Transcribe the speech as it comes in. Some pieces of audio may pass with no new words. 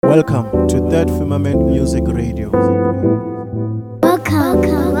Welcome to Third Firmament Music Radio. Welcome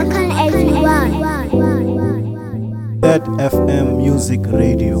everyone. Third FM Music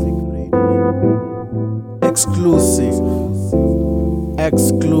Radio. Exclusive.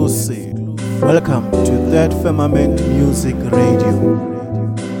 Welcome to Third Firmament Music Radio.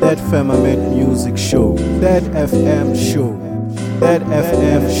 Third Firmament Music Show. Third FM Show. Third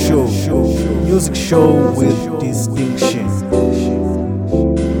FM Show. Music show with distinction.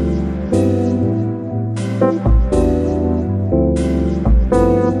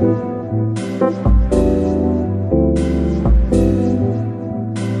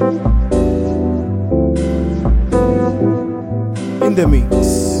 In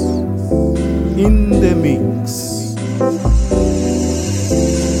the mix.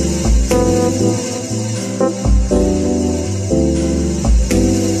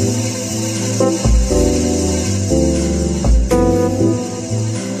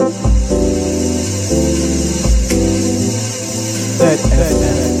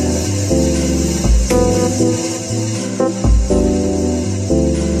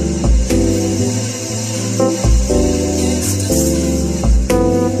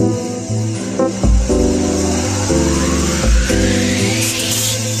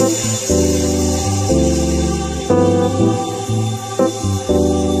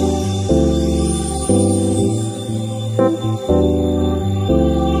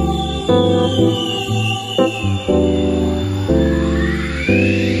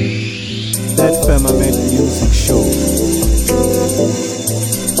 That Firmament Music Show.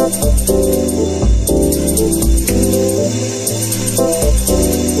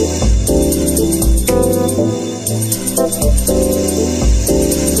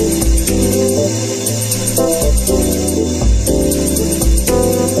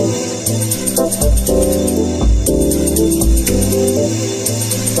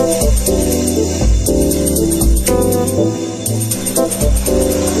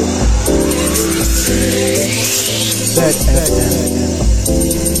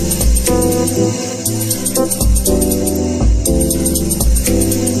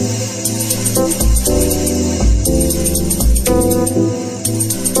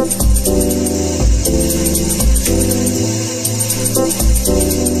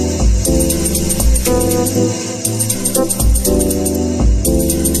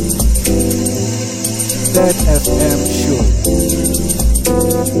 That FM Show.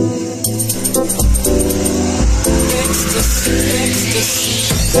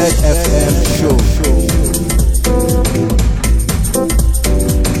 That FM Show.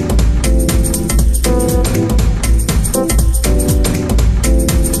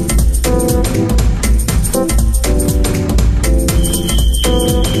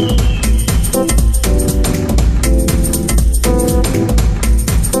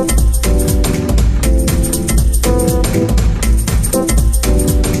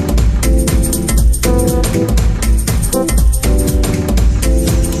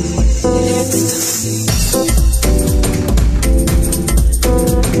 Ecstasy.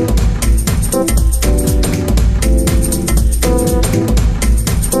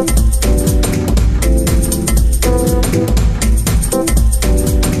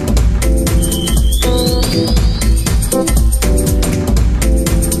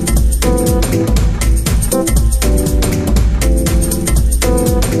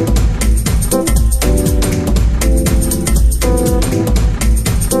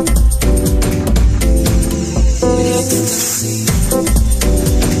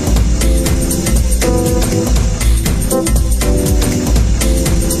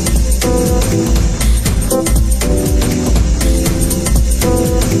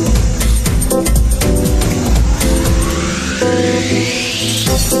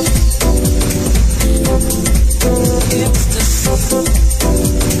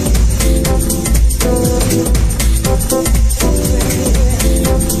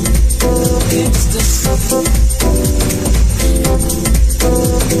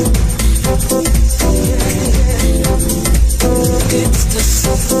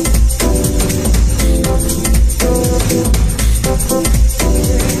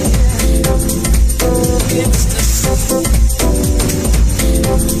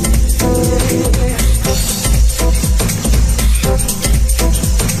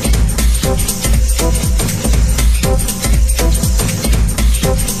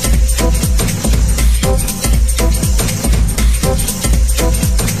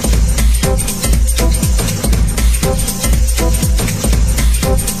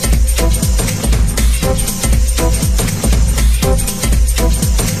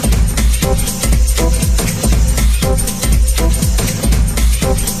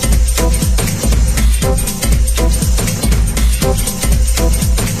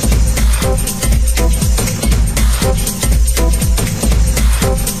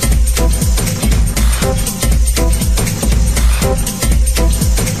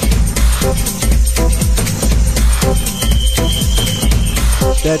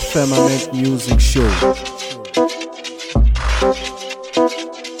 That Firmament Music Show.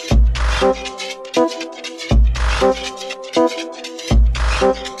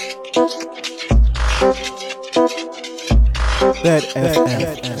 That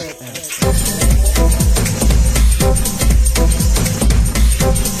FM.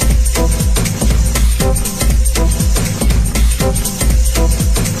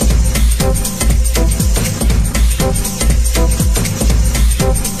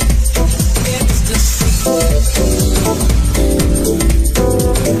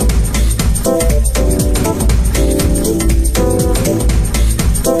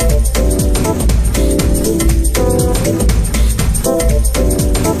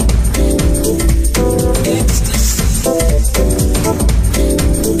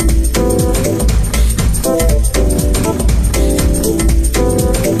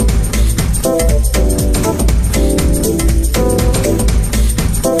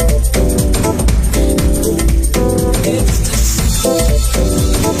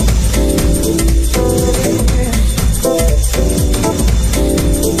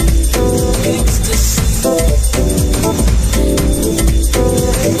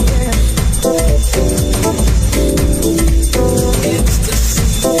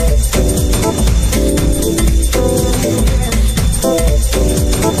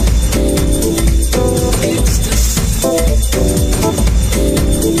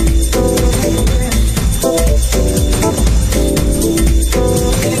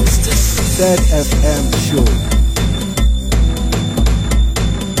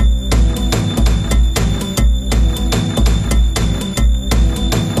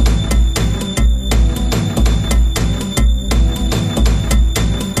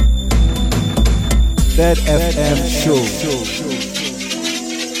 That FM show.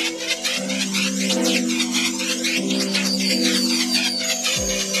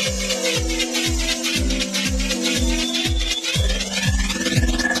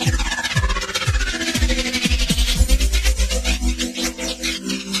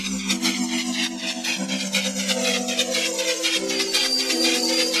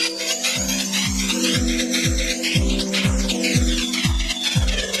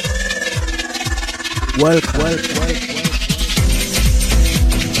 Welcome.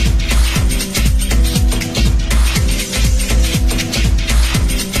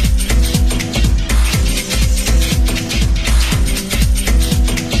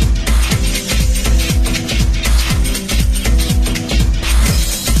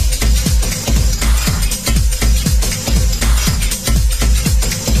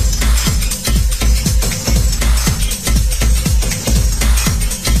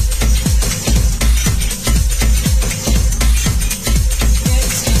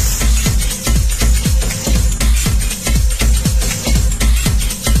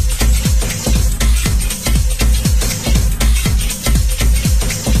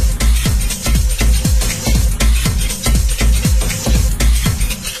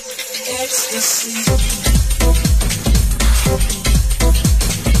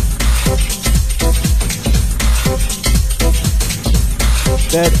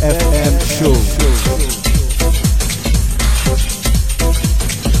 That FM show.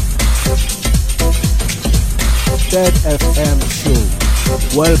 That FM show.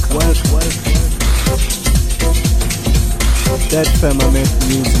 Welcome. That Firmament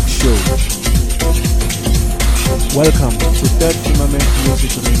Music Show. Welcome to That Firmament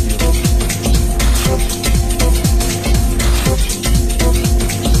Music Radio.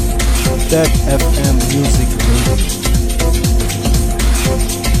 That FM Music Radio.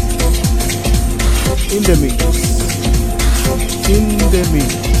 In the mix.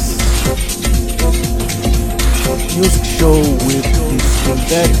 Music show with this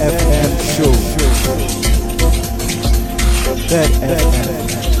That FM show. That FM.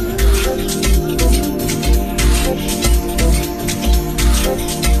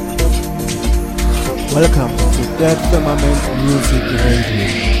 Welcome to That Firmament Music Radio.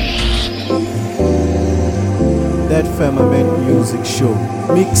 That Firmament Music Show.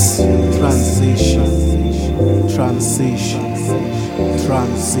 Mix, transition.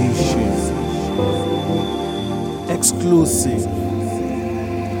 Exclusive.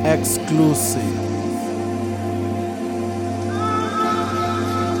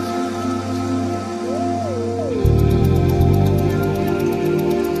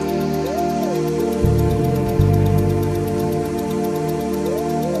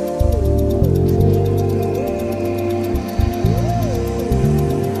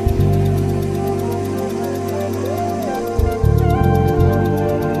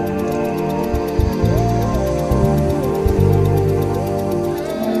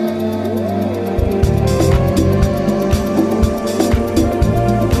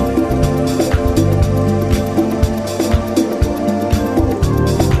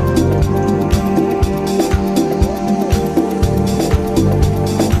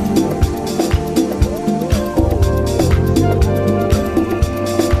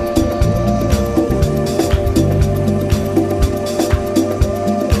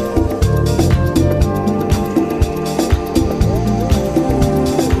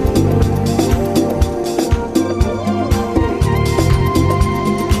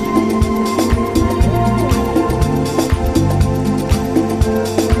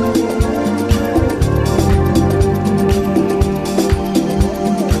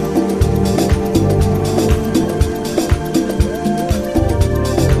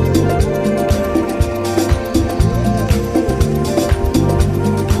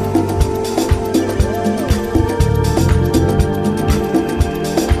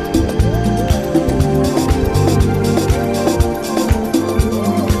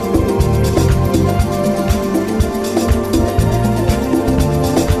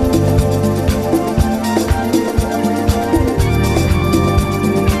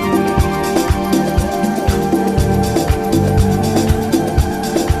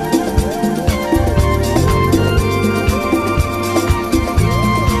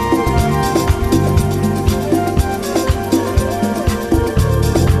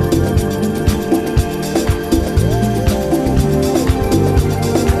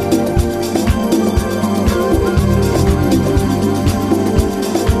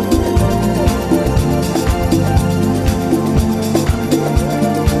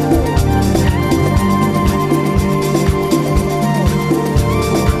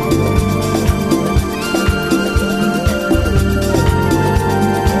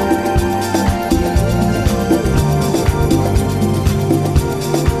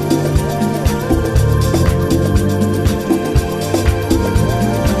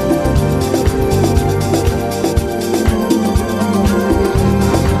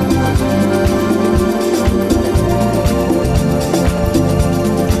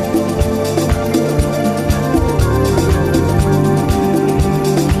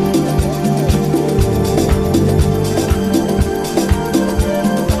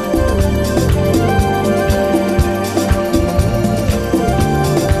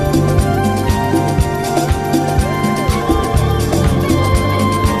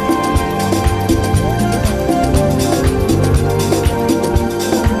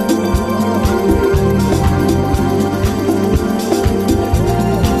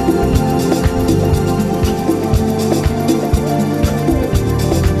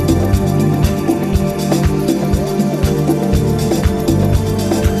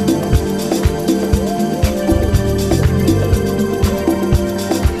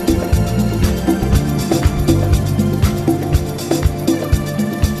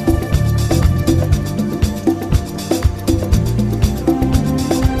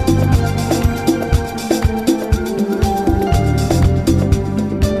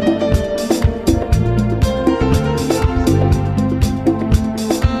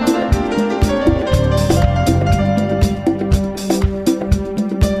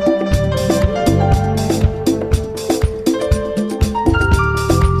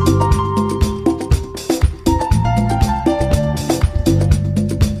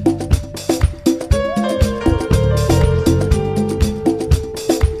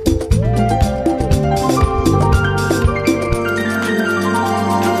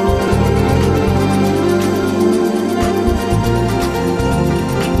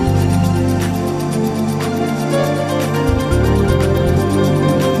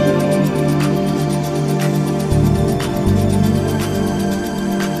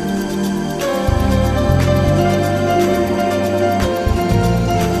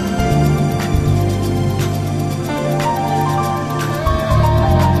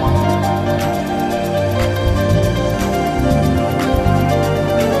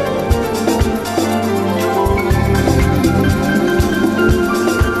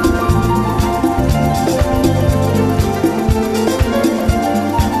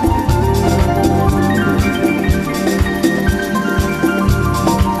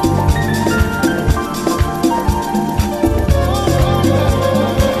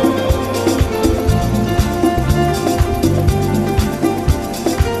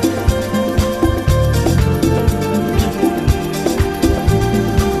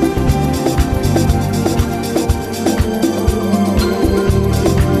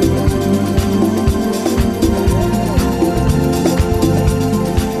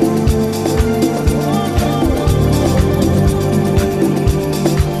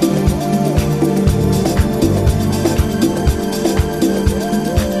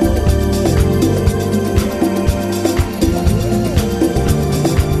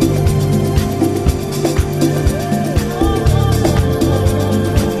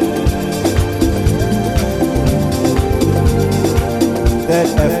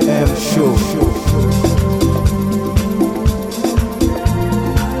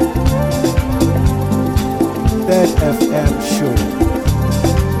 FM show.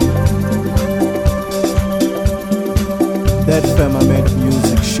 That Firmament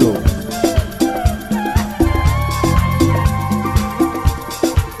music show.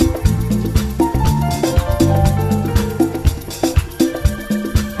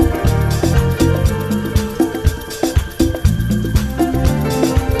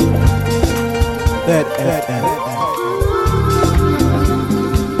 That FM.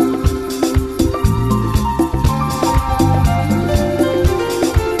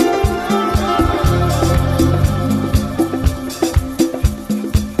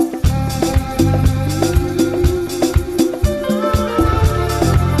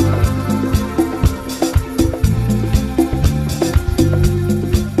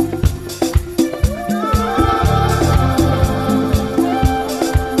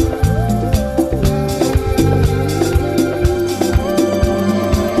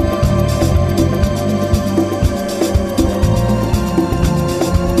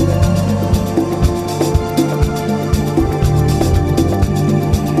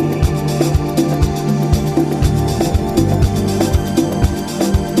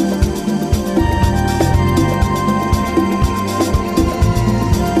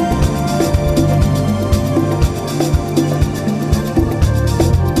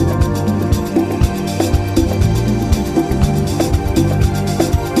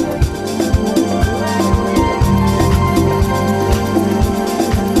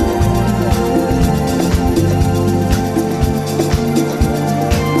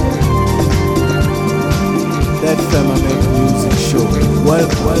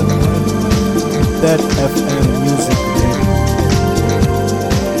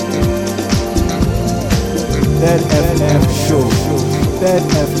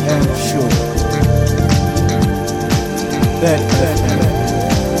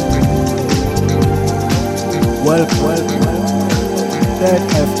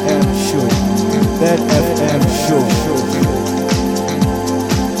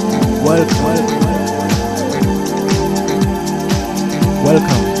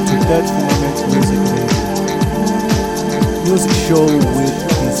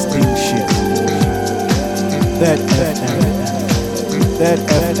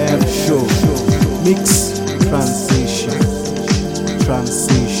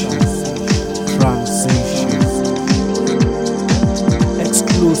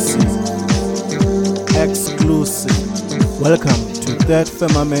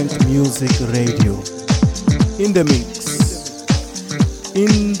 Firmament Music Radio. In the mix.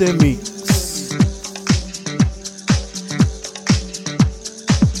 In the mix.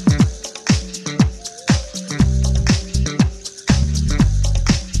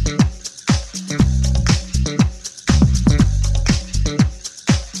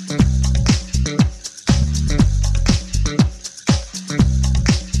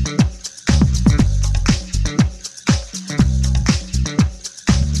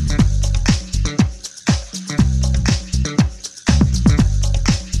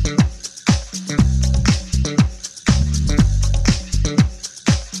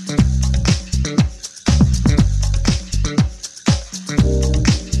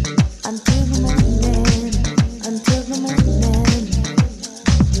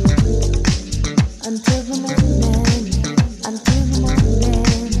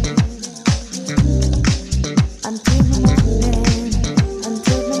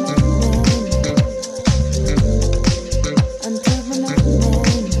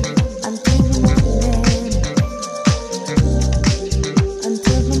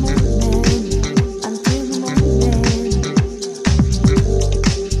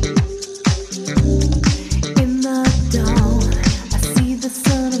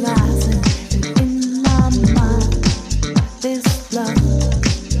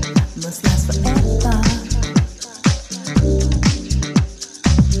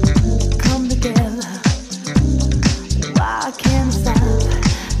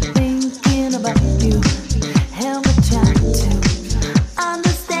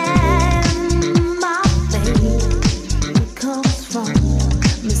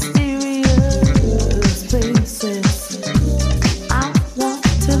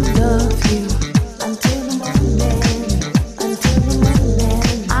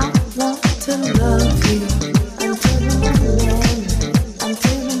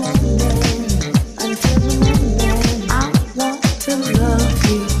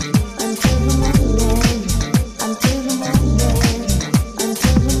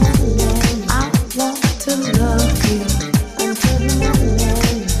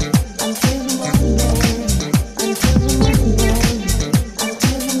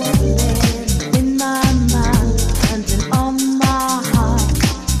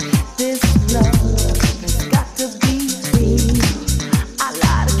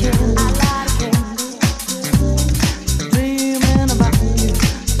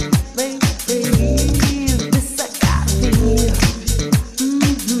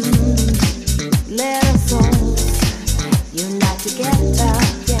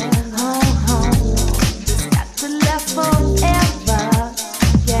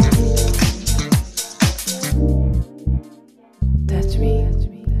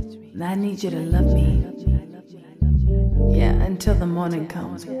 need you to love me. Yeah, until the morning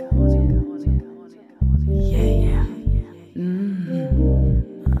comes. Yeah.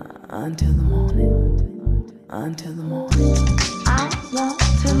 Until the morning. Until the morning. I want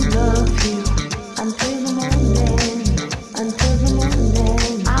to love you until the morning. Until the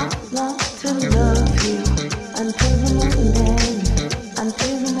morning. I want to love you until the morning.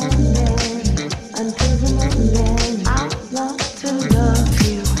 Until the morning. Until the morning. I want to love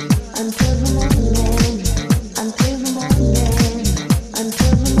you until the morning. Until the morning.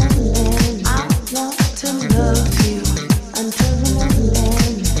 Until the morning. I want to love you until the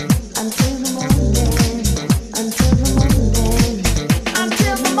morning. Until the morning. Until the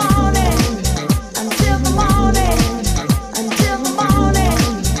morning. Until the morning.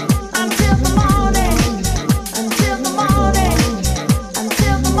 Until the morning. Until the morning. Until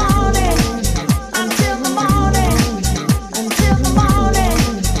the morning. Until the morning. Until the morning. Until the morning.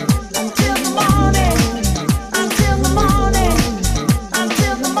 Until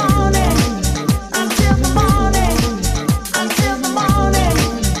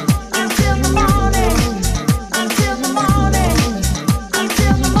the morning. Until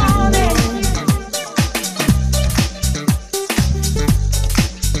the morning. Until the morning.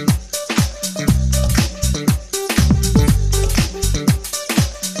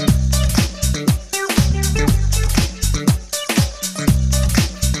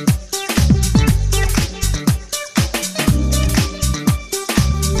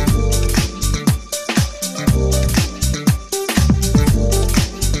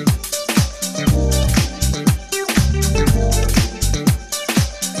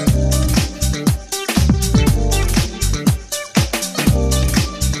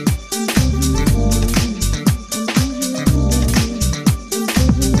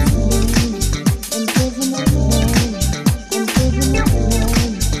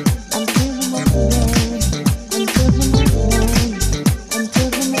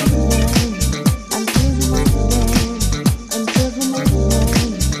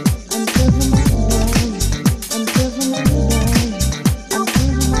 the morning. Until the morning. Until the morning. Until the morning. Until the morning. Until the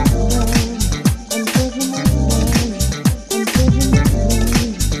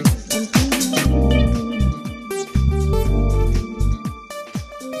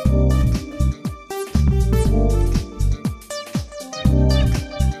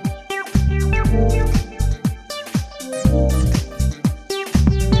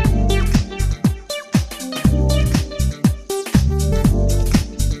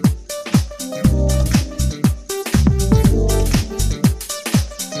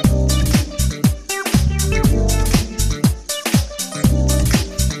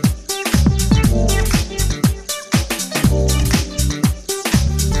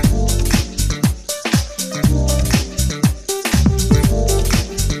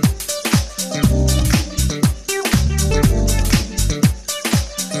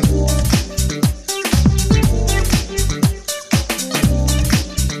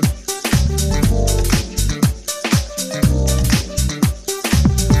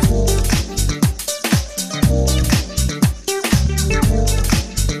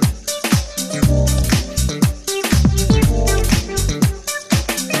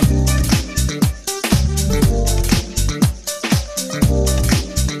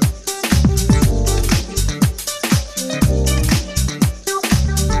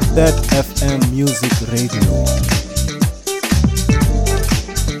That FM Music Radio.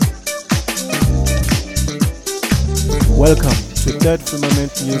 Welcome to That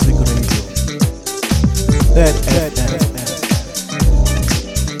Firmament Music Radio. That FM.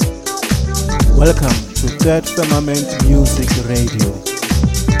 Welcome to That Firmament Music Radio.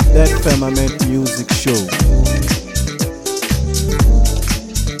 That Firmament Music Show.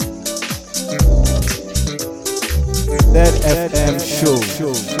 That FM Show.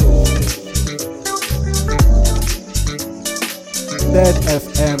 That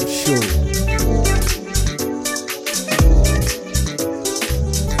FM Show.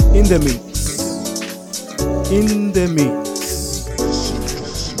 In the mix. In the mix.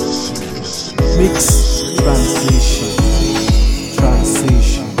 Mix transition.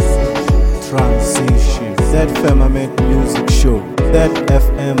 That Firmament Music Show. That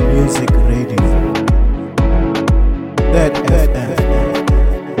FM Music Radio. That FM.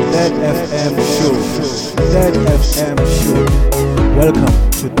 That FM Show. That FM Show.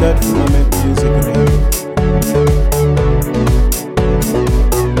 Welcome to That Firmament Music Radio.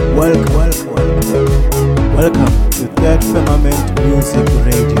 Welcome to That Firmament Music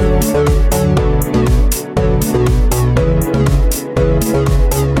Radio.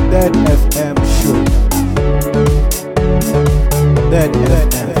 That FM Show. That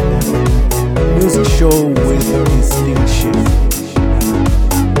FM.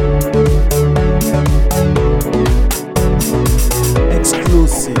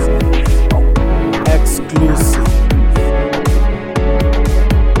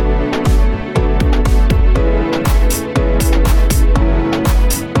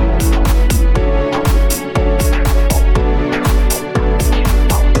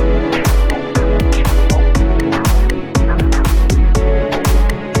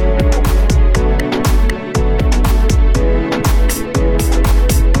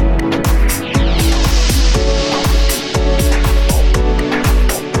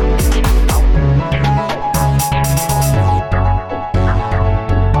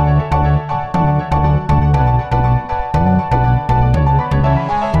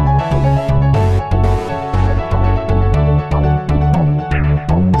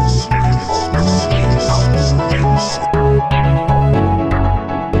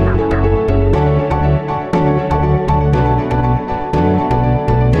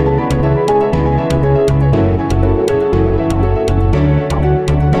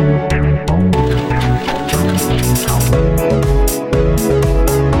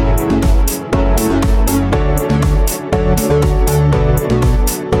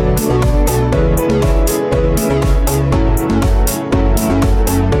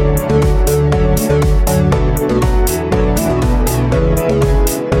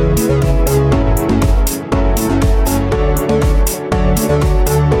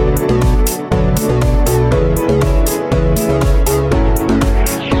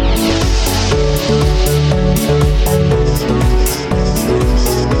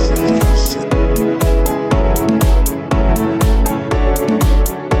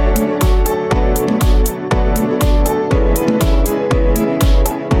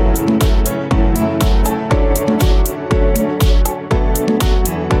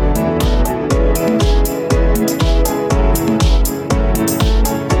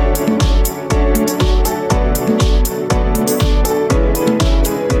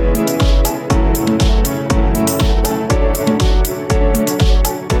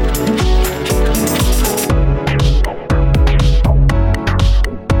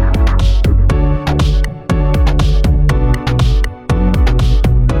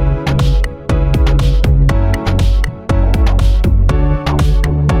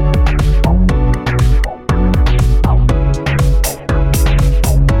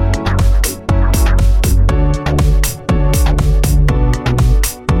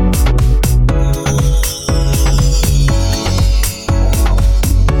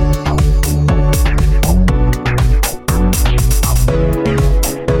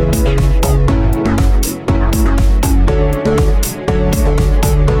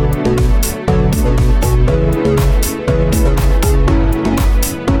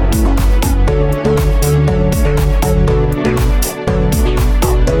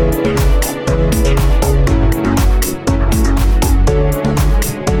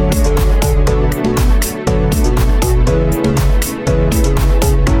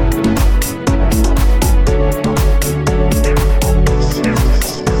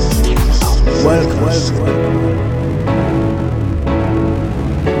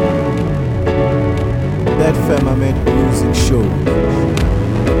 Firmament Music Show.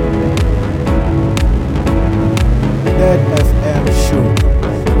 That FM Show.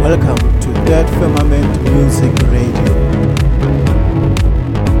 Welcome to That Firmament Music Radio.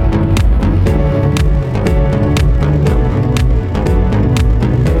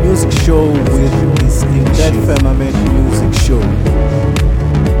 Music show with distinction. That Firmament Music Show.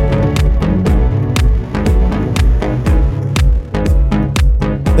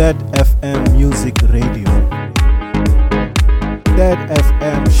 That FM Music Radio. That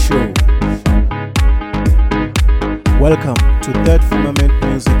FM Show. Welcome to That Firmament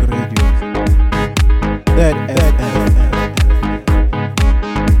Music Radio. That FM.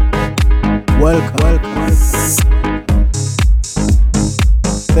 Welcome.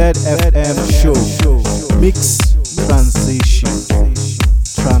 That FM Show. Mix transition.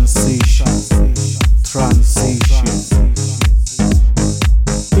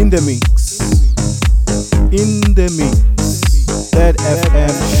 In the mix. That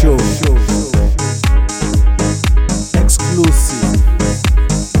FM Show. Exclusive.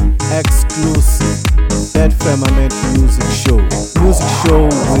 That Firmament Music Show. Music show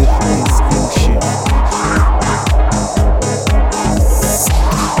with distinction.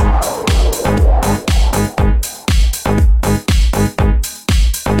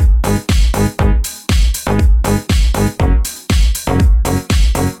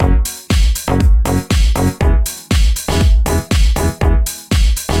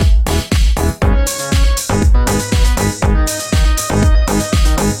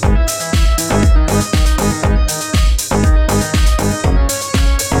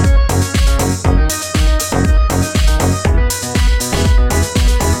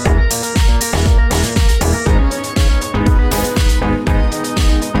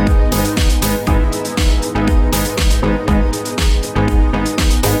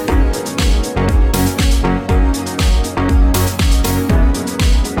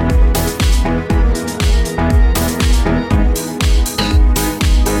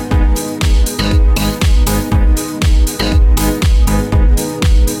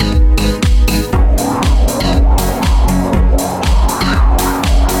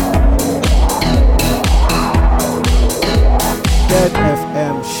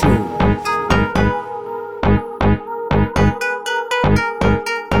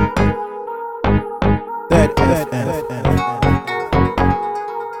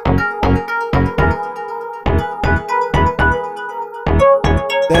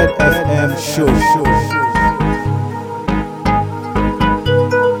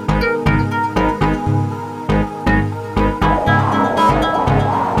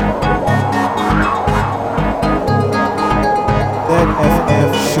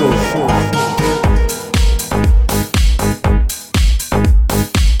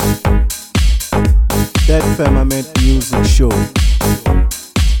 That Firmament Music Show.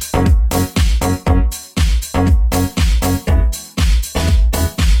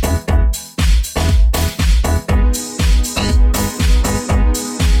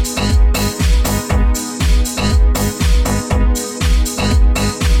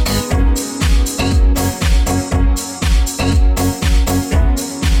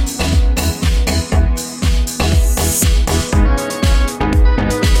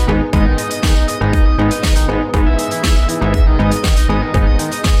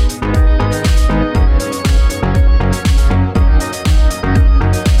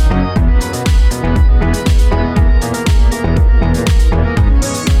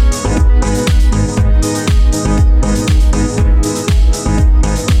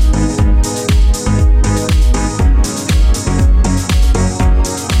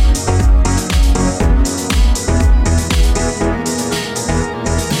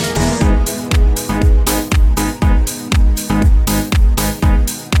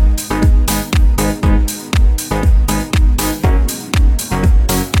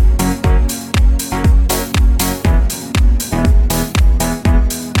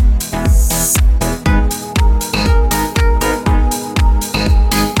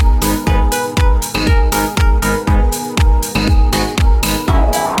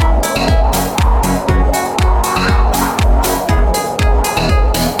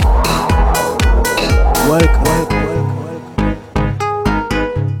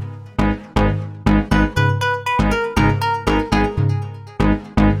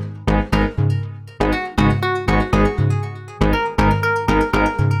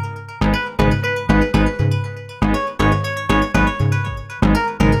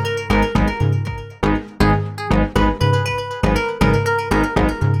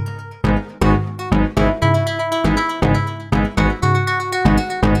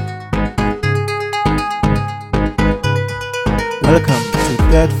 Welcome to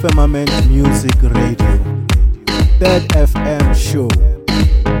That Firmament Music Radio, That FM Show.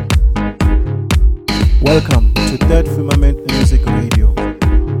 Welcome to That Firmament Music Radio,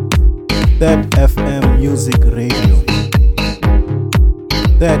 That FM Music Radio,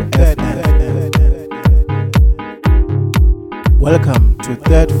 That FM. Welcome to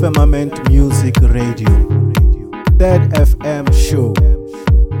That Firmament Music Radio, That FM Show.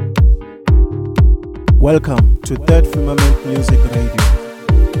 Welcome to That Firmament Music Radio.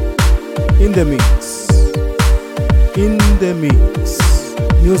 In the mix,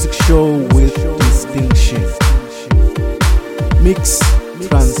 music show with distinction. Mix,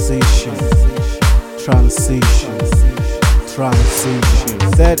 transition.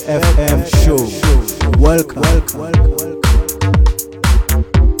 That FM show. Welcome.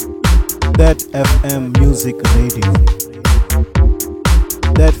 That FM Music Radio.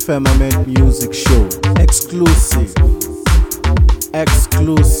 That Firmament Music Show. Exclusive.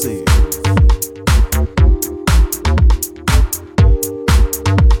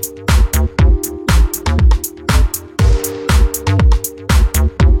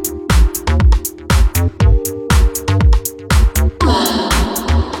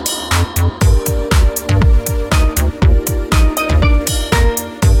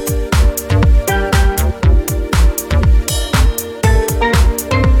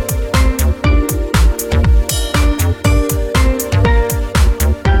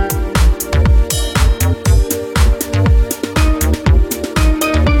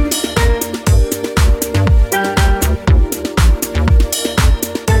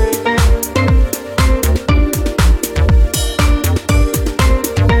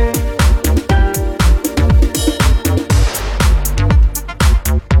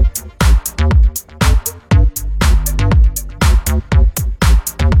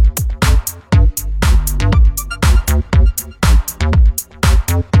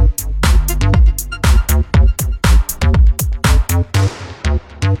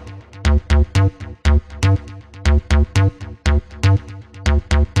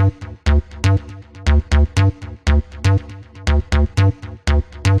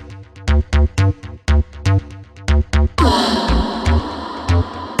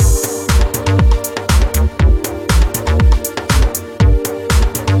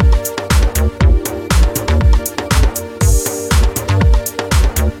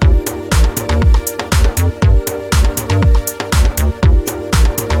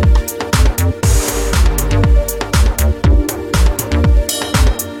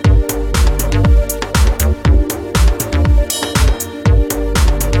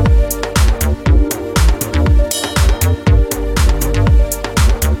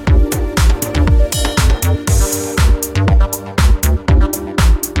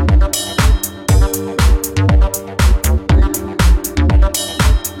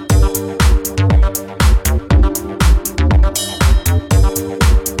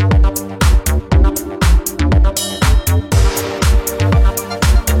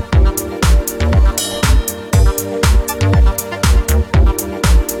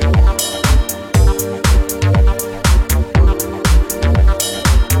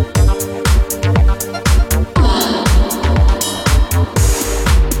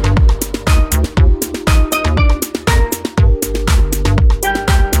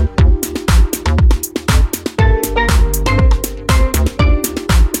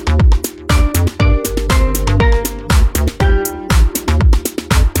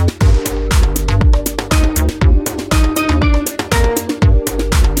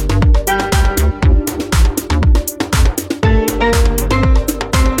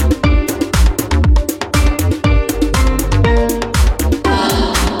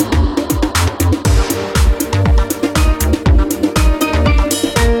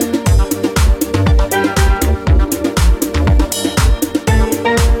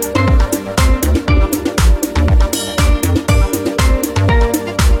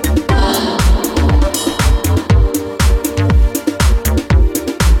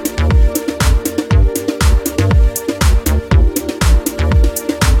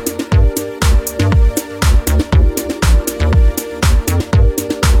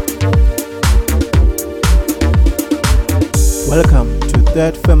 Welcome to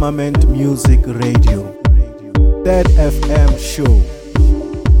That Firmament Music Radio, That FM Show.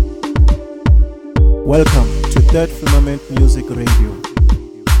 Welcome to That Firmament Music Radio,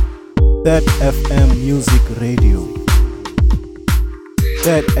 That FM Music Radio,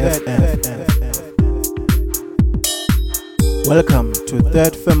 That FM. Welcome to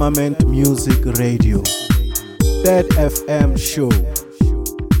That Firmament Music Radio, That FM Show.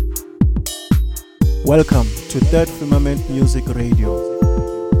 Welcome to That Firmament Music Radio.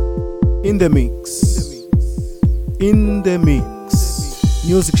 In the mix,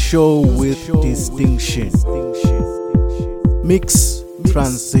 music show with distinction. Mix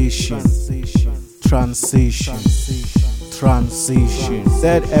transition.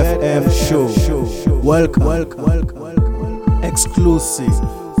 That FM show. Welcome. Exclusive.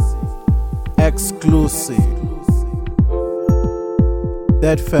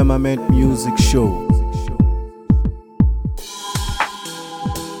 That Firmament Music Show.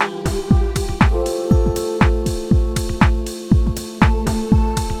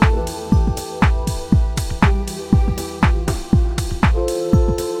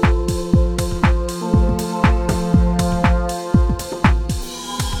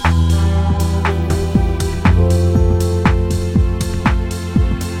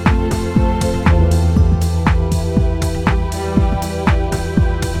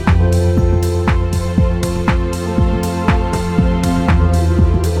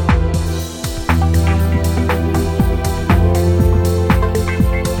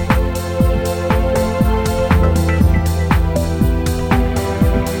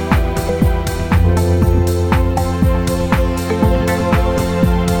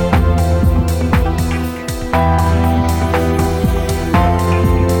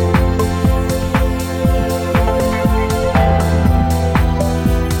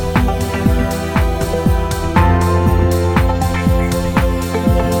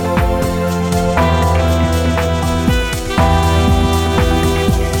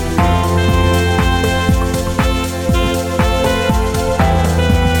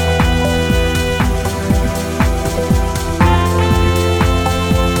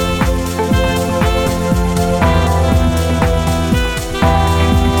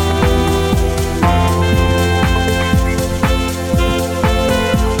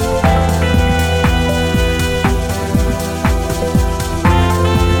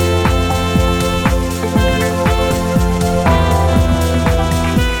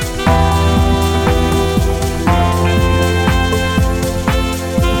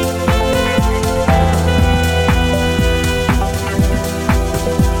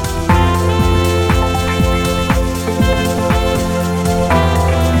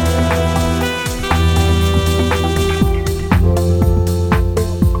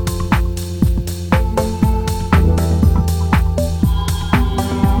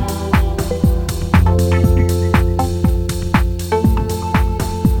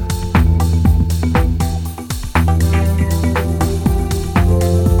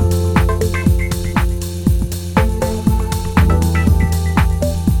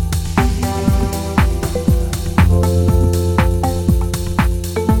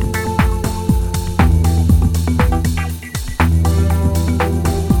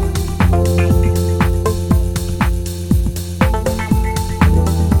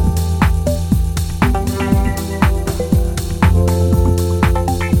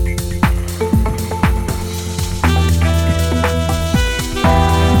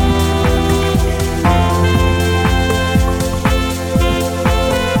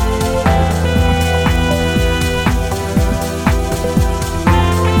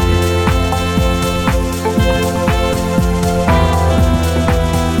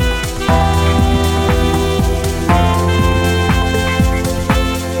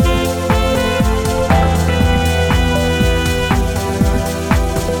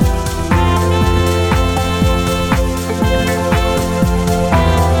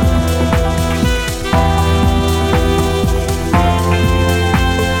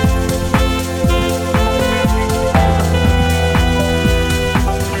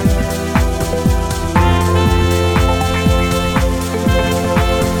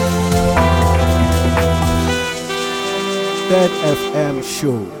 That FM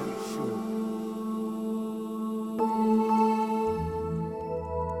show.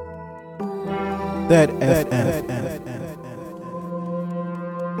 That FM.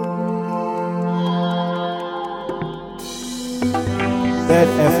 That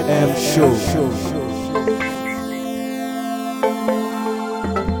FM show.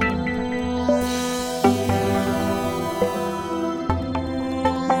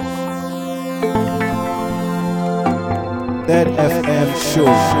 That FM show.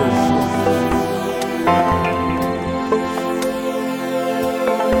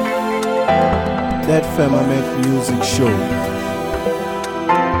 That Firmament Music Show.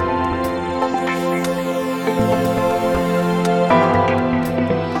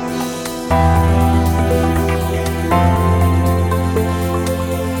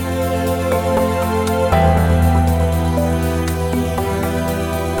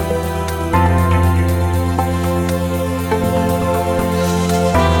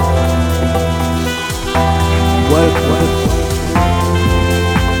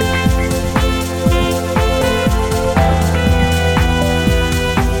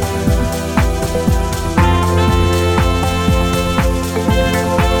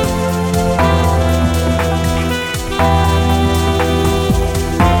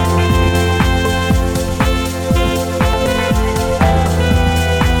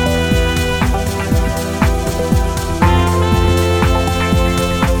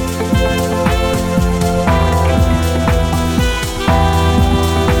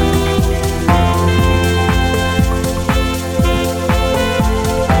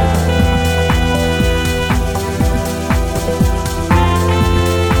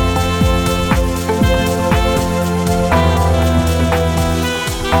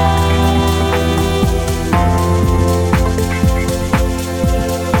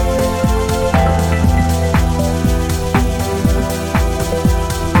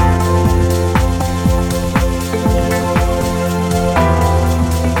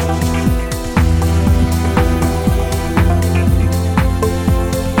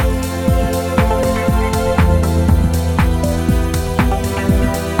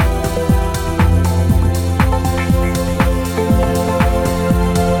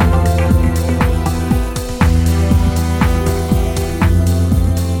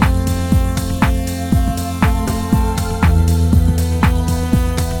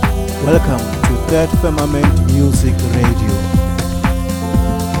 That Firmament Music Radio.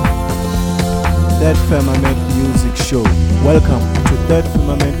 That Firmament Music Show. Welcome to That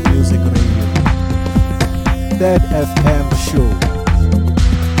Firmament Music Radio. That FM Show.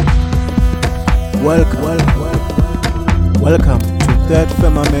 Welcome to That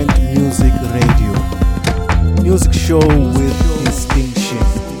Firmament Music Radio. Music show with distinction.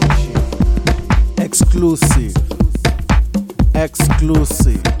 Exclusive.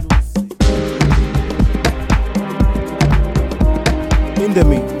 In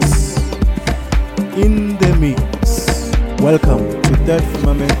the mix. Welcome to That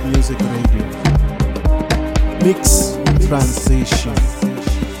Firmament Music Radio. Mix transition.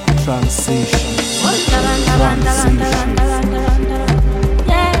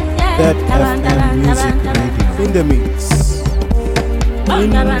 That FM Music Radio. In the mix.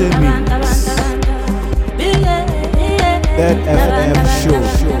 That FM show.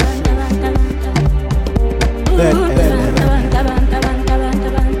 That FM.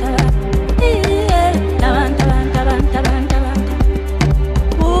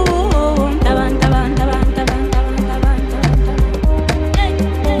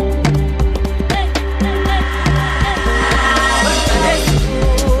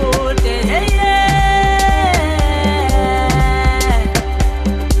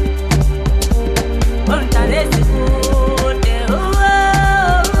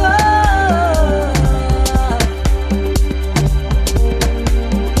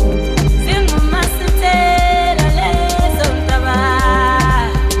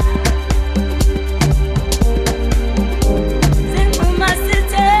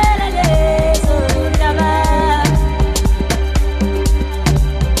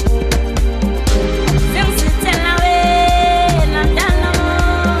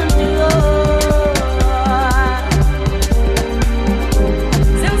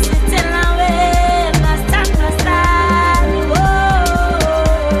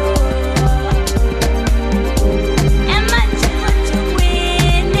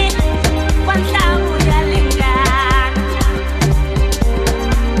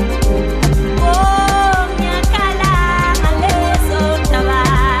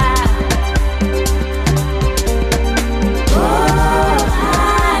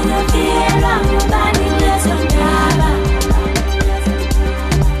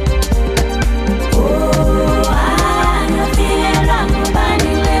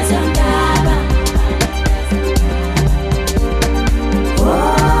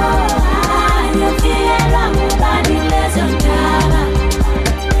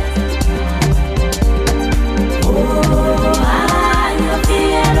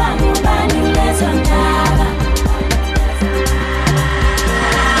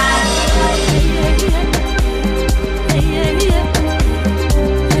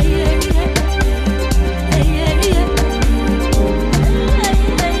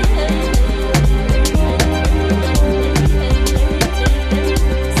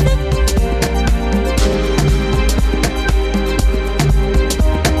 Yeah.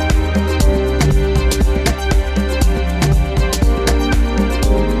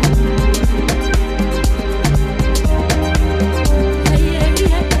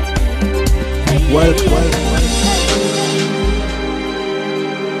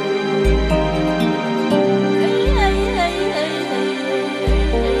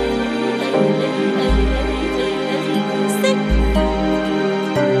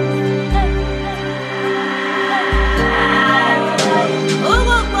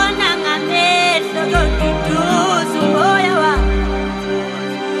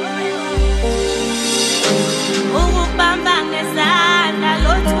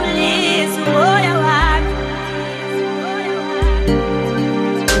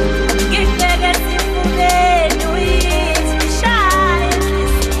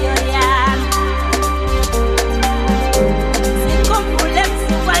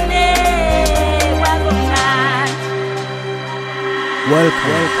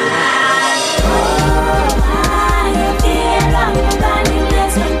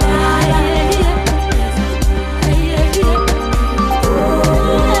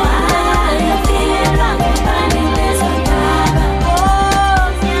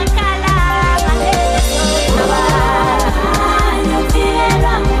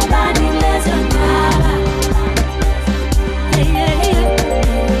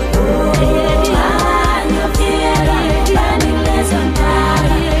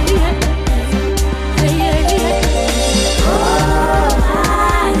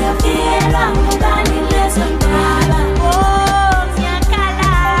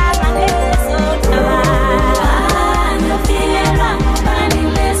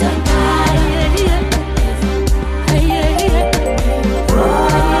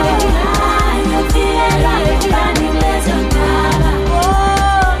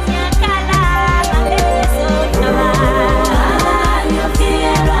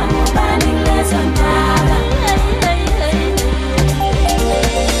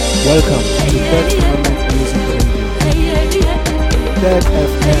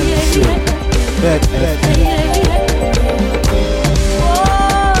 FM show. That FM.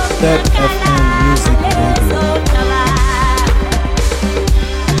 That FM music radio.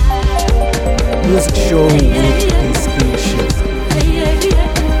 Music show with distinction.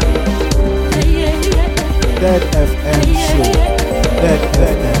 That FM show. That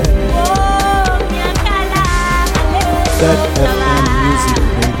FM. That FM music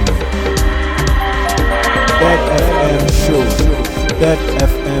radio. That FM show. That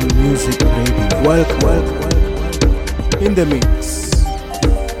FM music radio. Welcome. In the mix.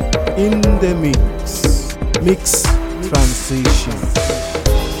 In the mix. Mix transition.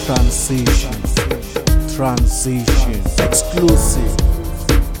 Transition. Transition. Exclusive.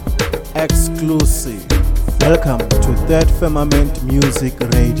 Exclusive. Welcome to That Firmament Music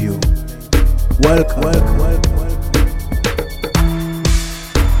Radio. Welcome.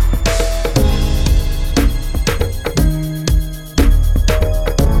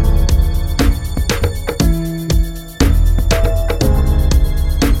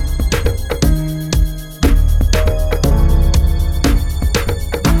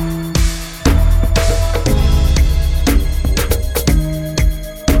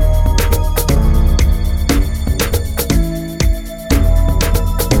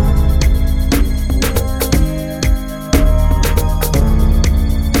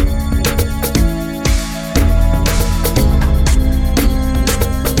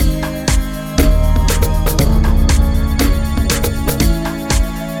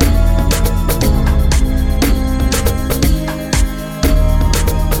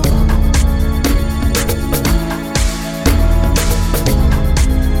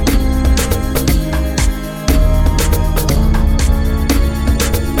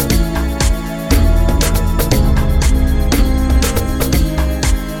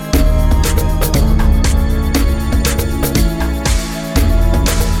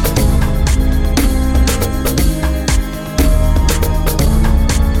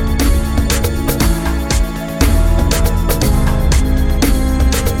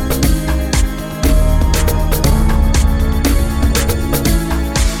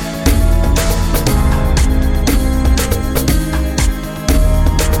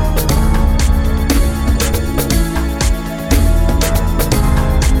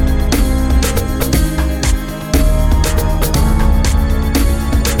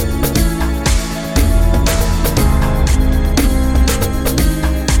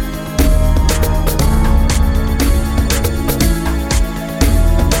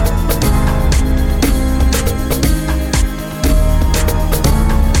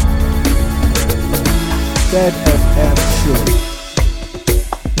 That FM show.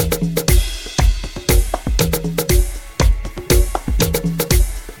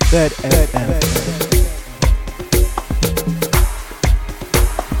 That FM.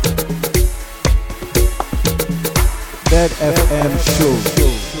 That FM show.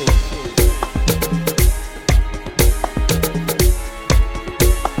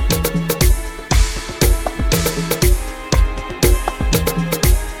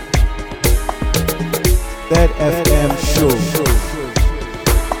 That FM show.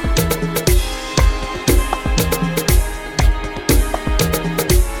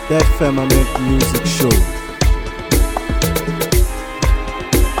 That Firmament music show.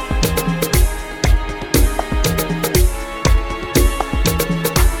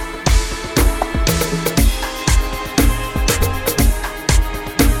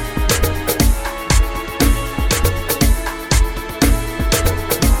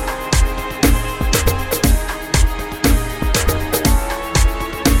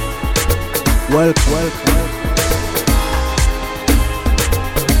 Welcome.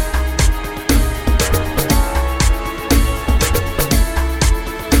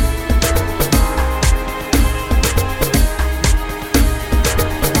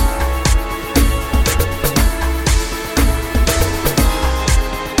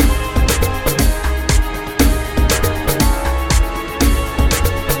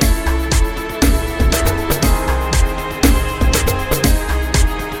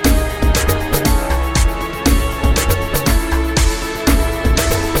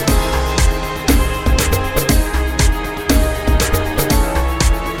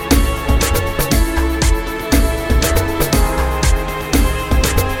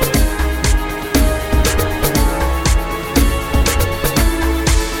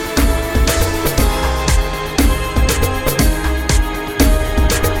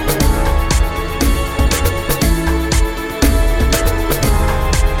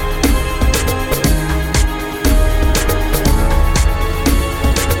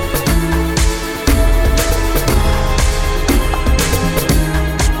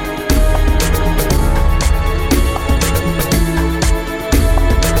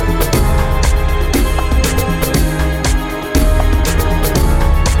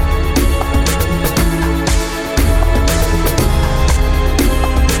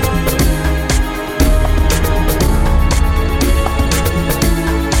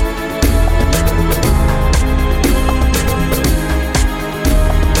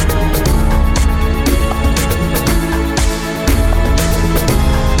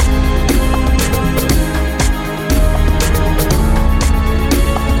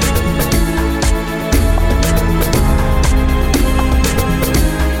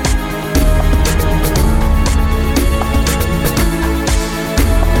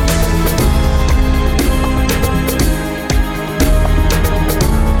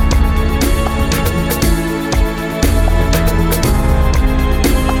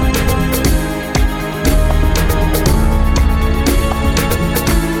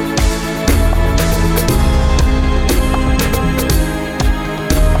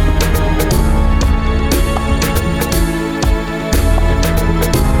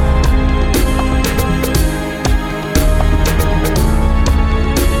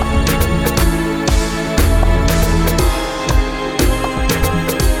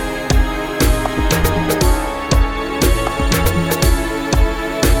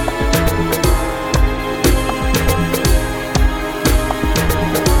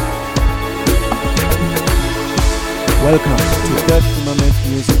 Welcome to Third Firmament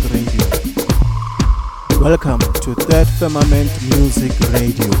Music Radio. Welcome to Third Firmament Music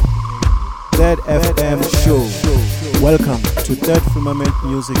Radio. Third FM show. Welcome to Third Firmament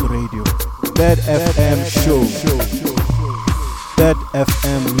Music Radio. Third FM show. Third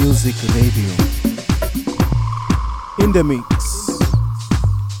FM Music Radio. In the mix.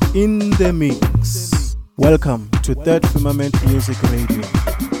 In the mix. Welcome to Third Firmament Music Radio.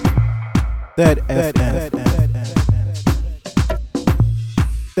 Third FM.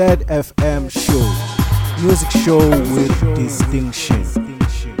 Third FM show. Music show with distinction.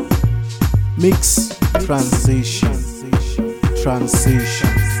 Mix transition.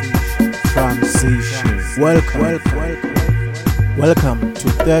 Transition. Welcome to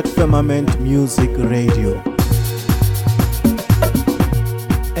Third Firmament Music Radio.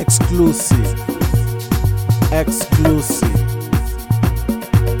 Exclusive.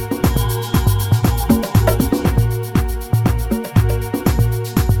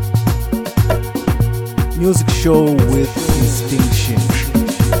 Music show with distinction.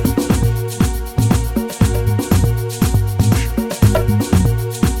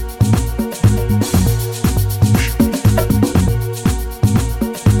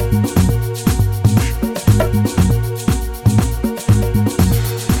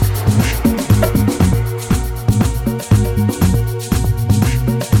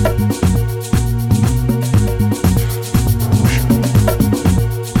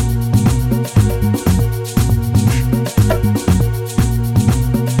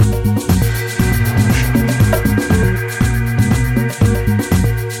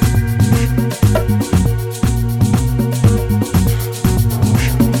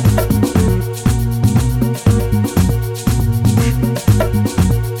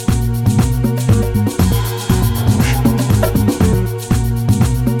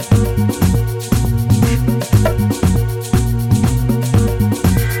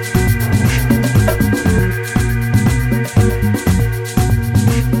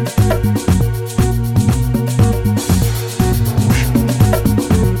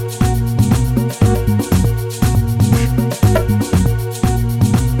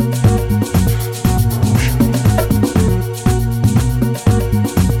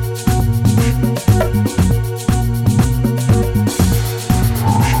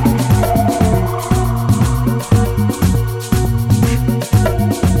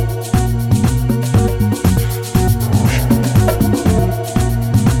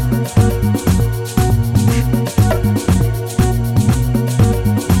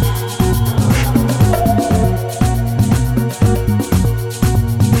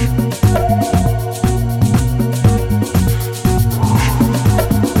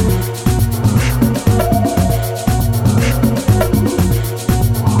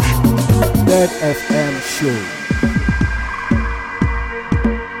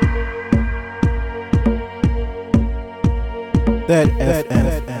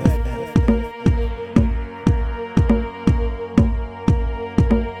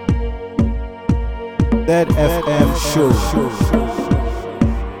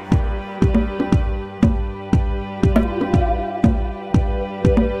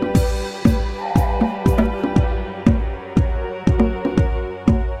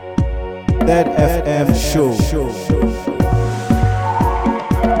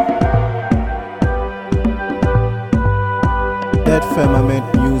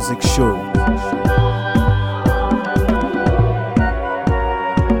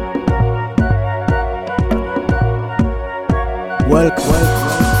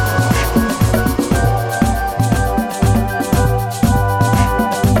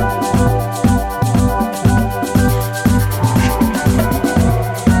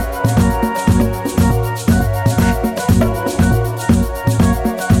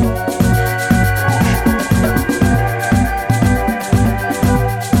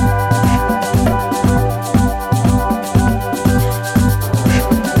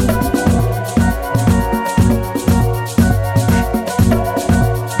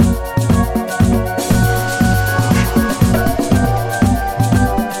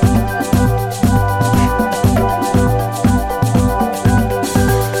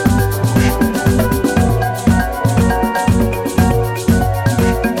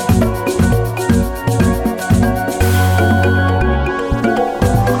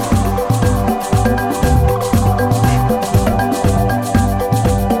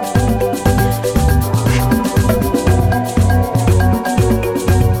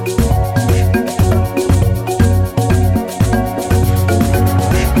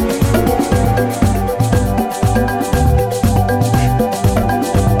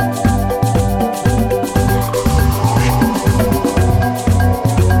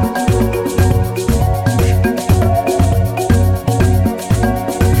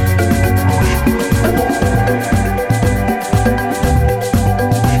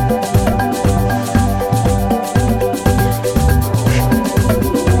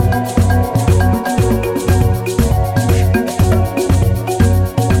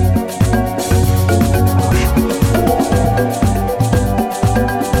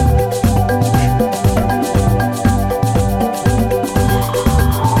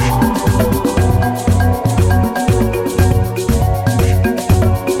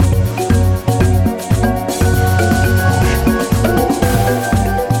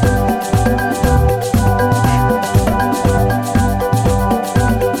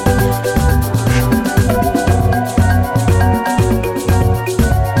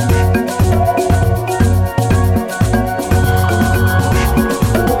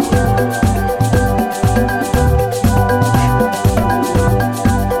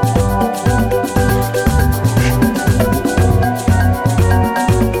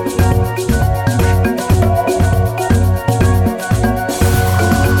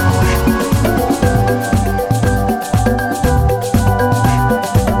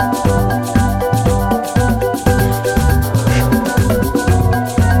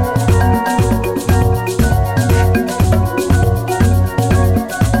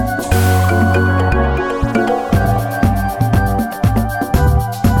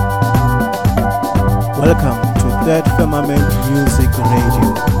 Welcome to That Firmament Music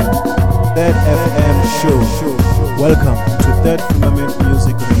Radio. That FM show. Welcome to That Firmament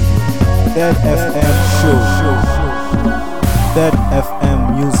Music Radio. That FM show. That FM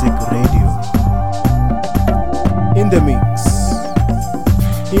Music Radio. In the mix.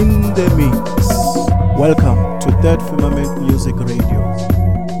 In the mix. Welcome to That Firmament Music Radio.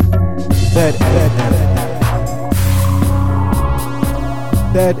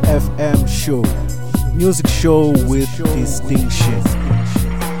 That FM show. Music show with distinction.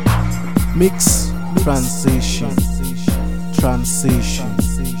 Mix, transition.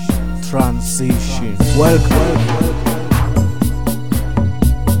 Welcome.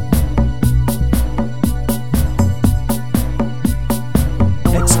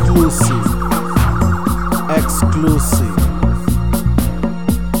 Exclusive.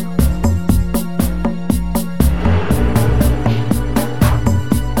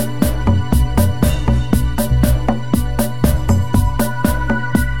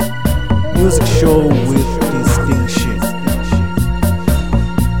 Music show with distinction.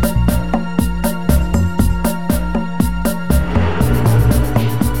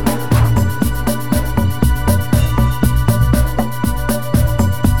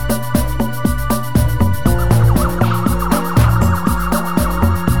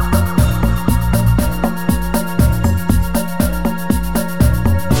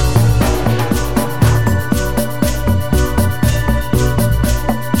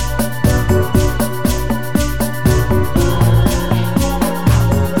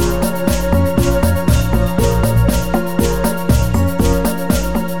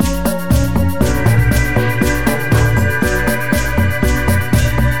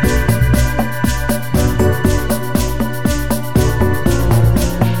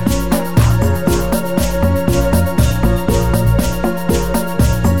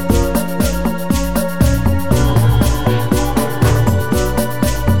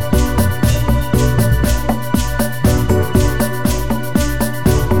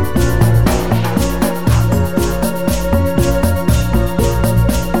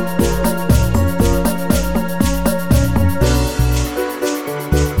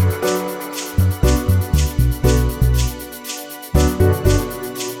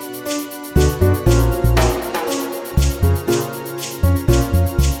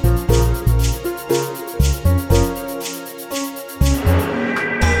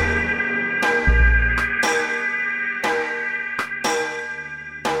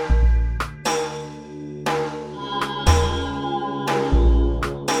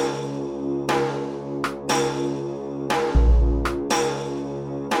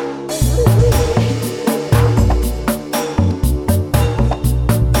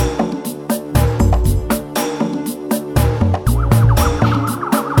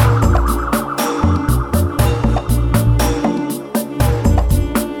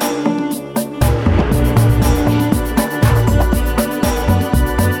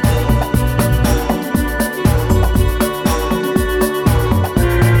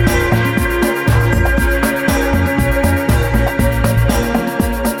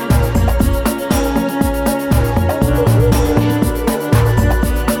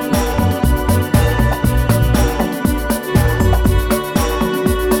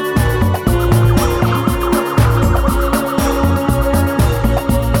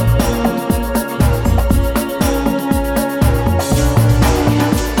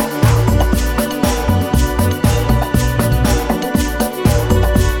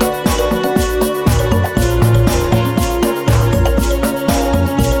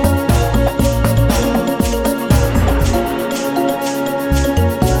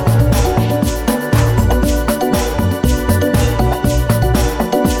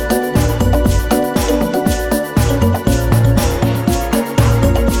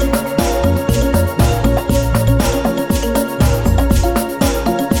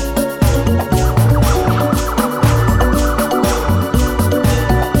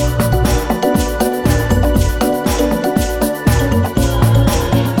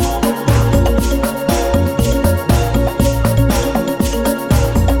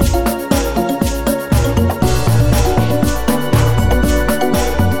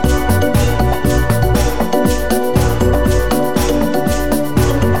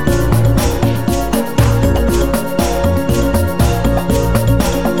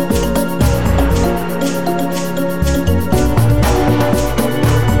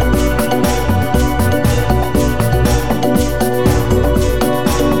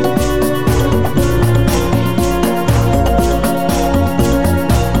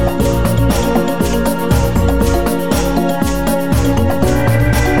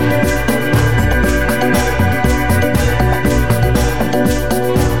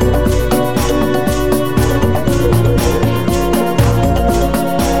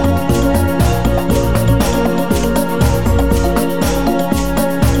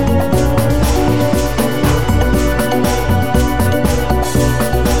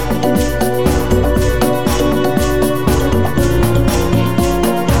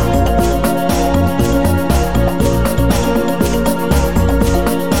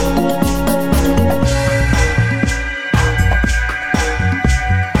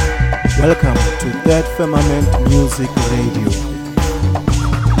 Firmament Music Radio.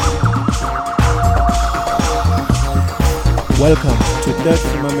 Welcome to that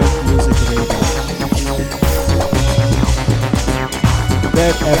Firmament Music Radio.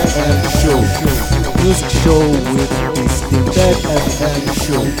 That FM show. Music show with distinction. That FM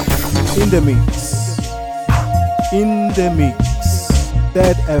show. In the mix. In the mix.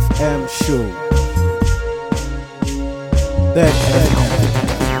 That FM show. That FM.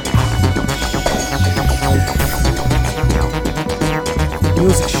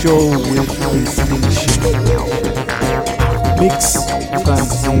 Music show with distinction. Mix,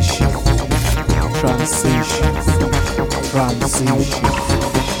 transition.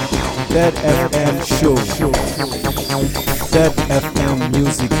 That FM show. That FM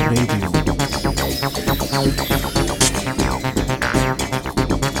Music Radio.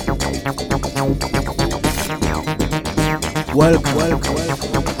 Welcome.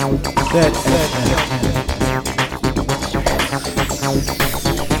 That FM.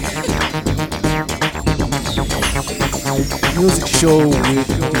 Music show with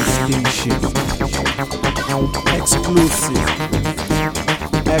distinction. Exclusive.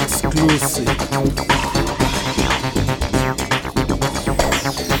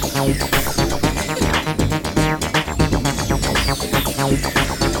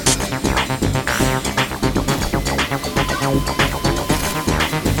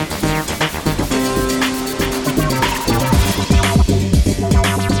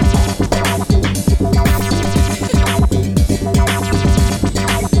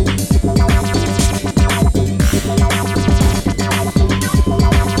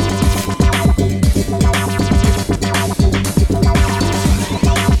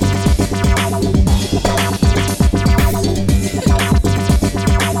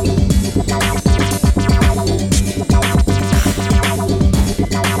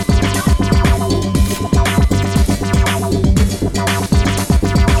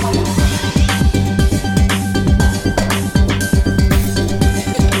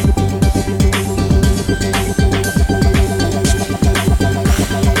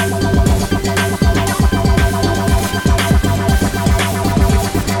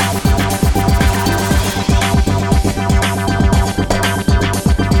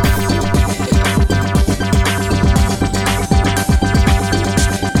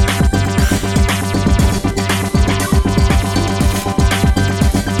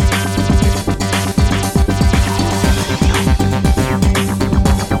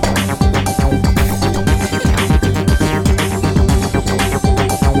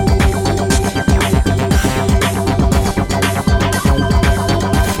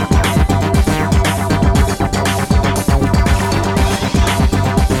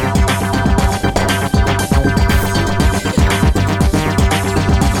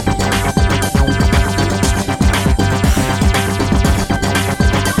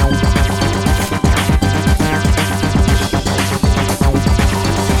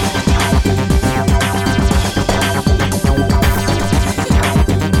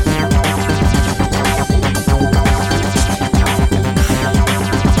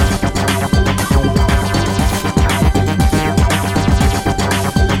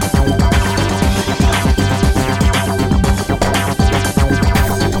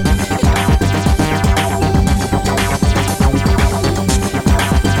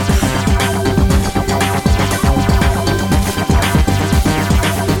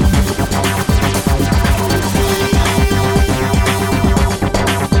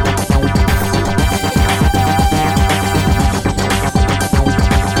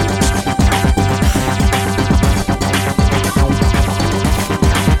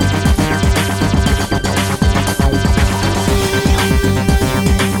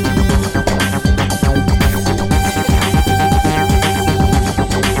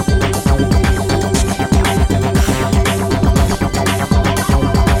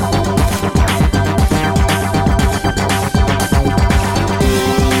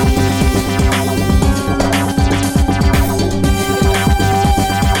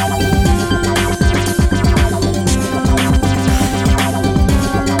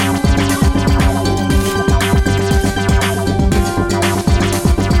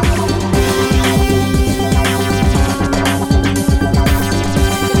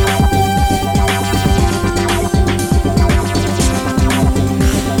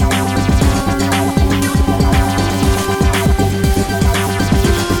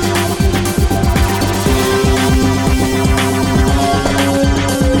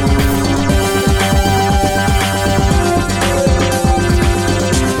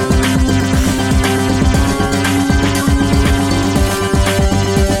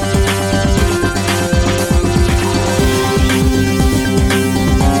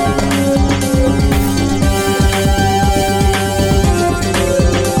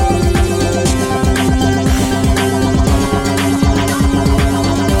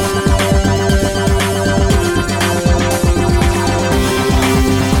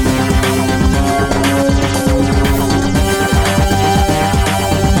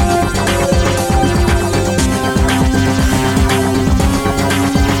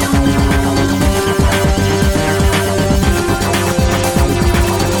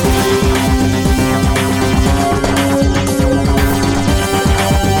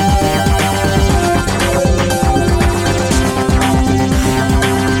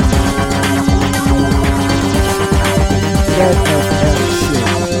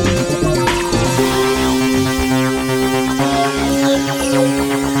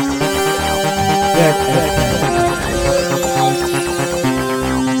 That FM.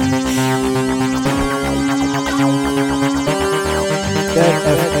 That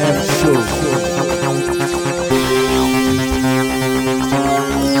FM show.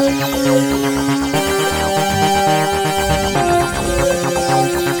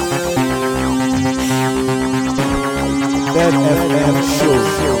 That FM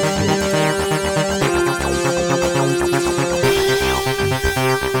show.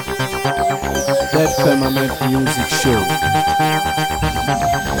 That Firmament music show.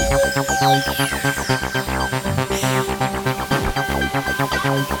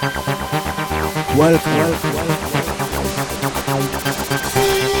 Welcome.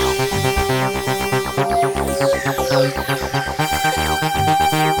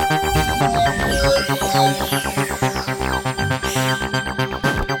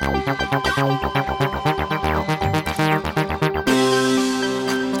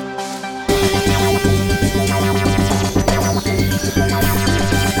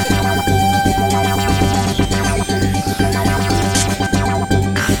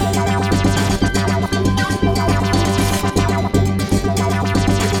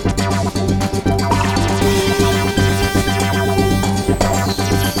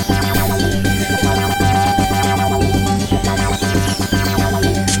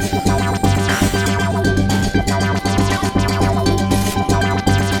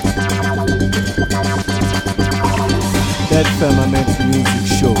 That Firmament music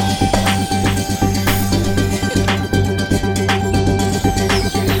show.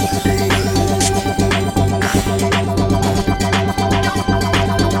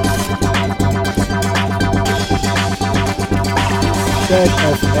 That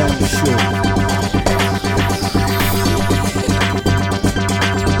FM show.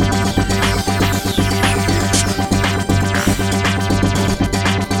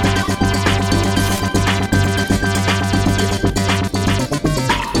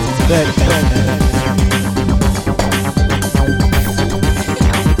 That FM.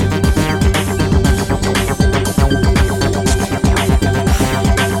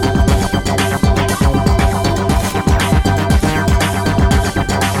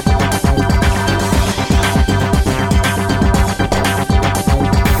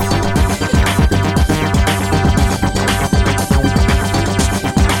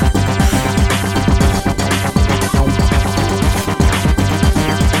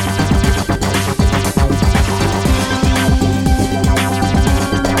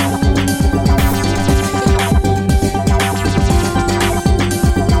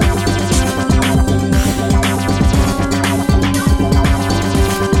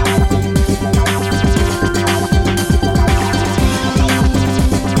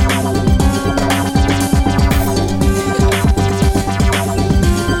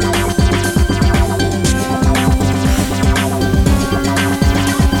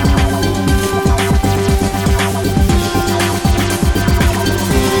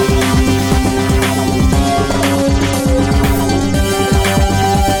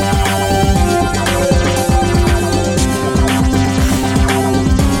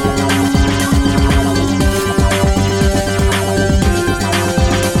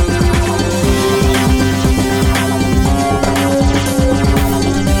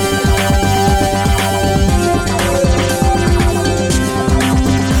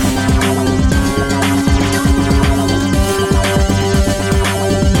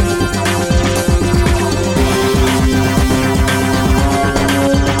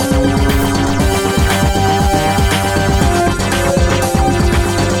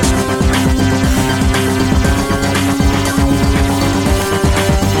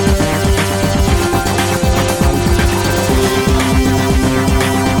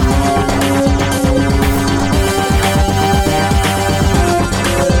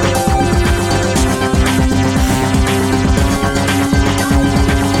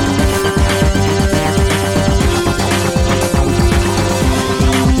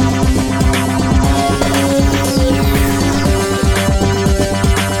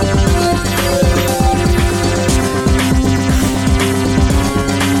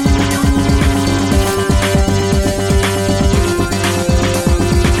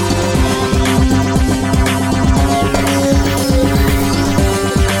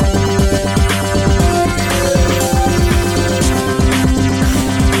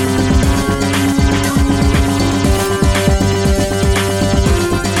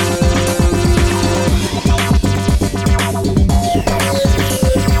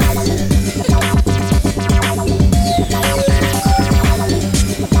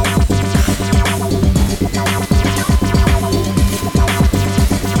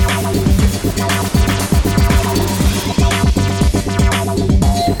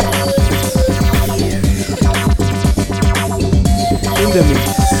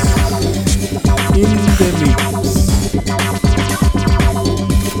 mix. In the mix.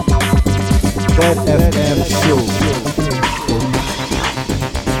 That FM show.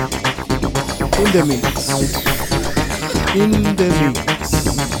 In the mix. In the mix.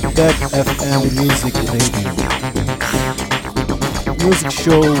 That FM music radio. Music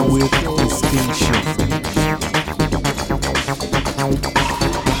show with distinction.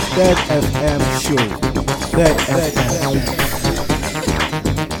 That FM show. That FM.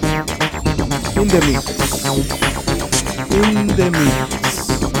 In the mix. In the mix.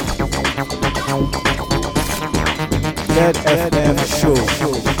 That FM show.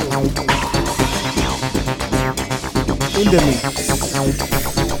 In the mix.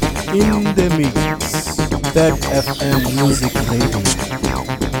 In the mix. That FM music radio.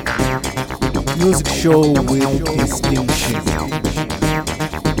 Music show with distinction.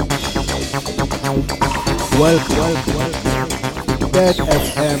 Welcome. That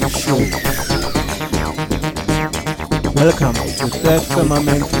FM show. Welcome to that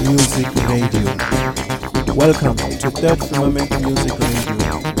Firmament Music Radio. Welcome to that Firmament Music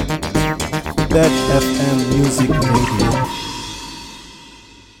Radio. That FM Music Radio.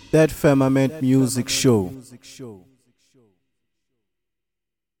 That Firmament Music Show.